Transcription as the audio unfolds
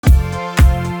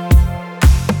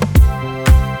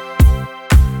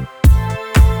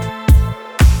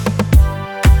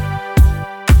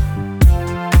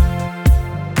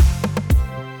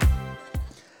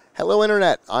Hello,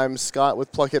 Internet. I'm Scott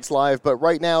with Pluck Hits Live, but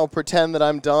right now, pretend that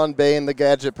I'm Don Bain, the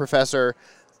Gadget Professor,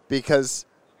 because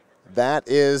that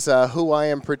is who I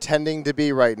am pretending to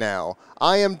be right now.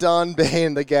 I am Don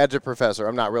Bain, the Gadget Professor.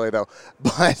 I'm not really, though.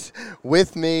 But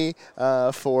with me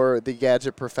for the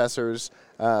Gadget Professor's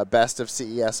Best of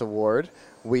CES Award,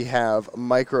 we have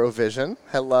MicroVision.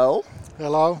 Hello.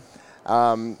 Hello.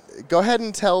 Go ahead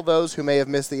and tell those who may have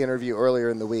missed the interview earlier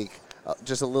in the week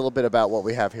just a little bit about what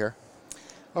we have here.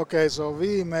 Okay, so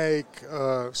we make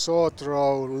a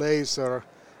short-throw laser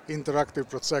interactive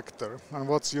projector. And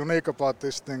what's unique about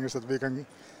this thing is that we can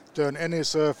turn any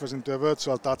surface into a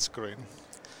virtual touchscreen.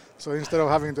 So instead of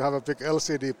having to have a big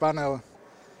LCD panel,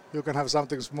 you can have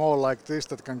something small like this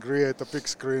that can create a big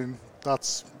screen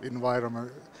touch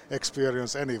environment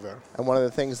experience anywhere. And one of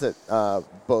the things that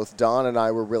both Don and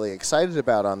I were really excited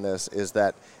about on this is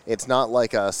that it's not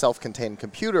like a self-contained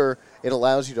computer. It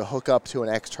allows you to hook up to an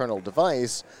external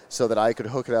device so that I could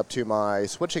hook it up to my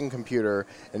switching computer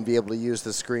and be able to use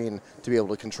the screen to be able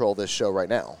to control this show right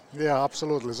now. Yeah,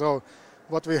 absolutely. So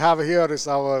what we have here is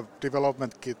our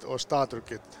development kit or starter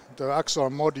kit. The actual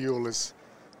module is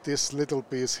this little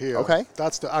piece here. Okay.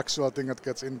 That's the actual thing that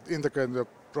gets integrated in the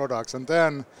products. And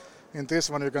then in this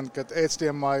one you can get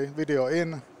HDMI video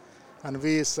in, and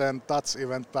we send touch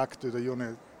event back to the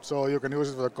unit. So you can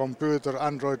use it with a computer,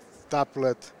 Android,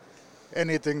 tablet,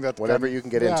 anything that whatever you can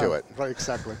get into it. Right,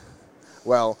 exactly.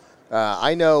 Well,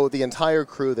 I know the entire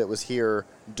crew that was here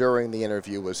during the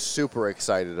interview was super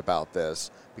excited about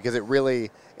this because it really,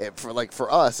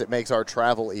 for us, it makes our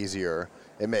travel easier.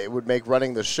 It would make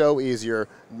running the show easier.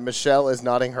 Michelle is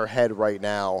nodding her head right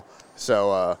now.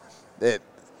 So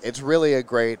it's really a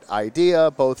great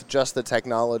idea, both just the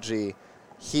technology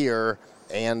here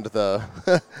and the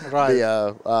right.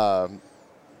 the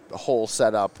whole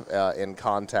setup in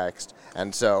context.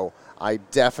 And so I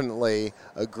definitely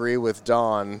agree with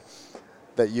Don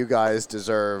that you guys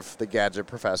deserve the Gadget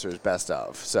Professor's Best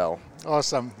of. So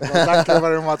awesome. Well, thank you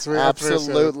very much. We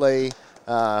absolutely.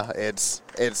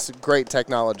 It's great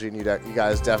technology, and you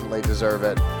guys definitely deserve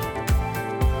it.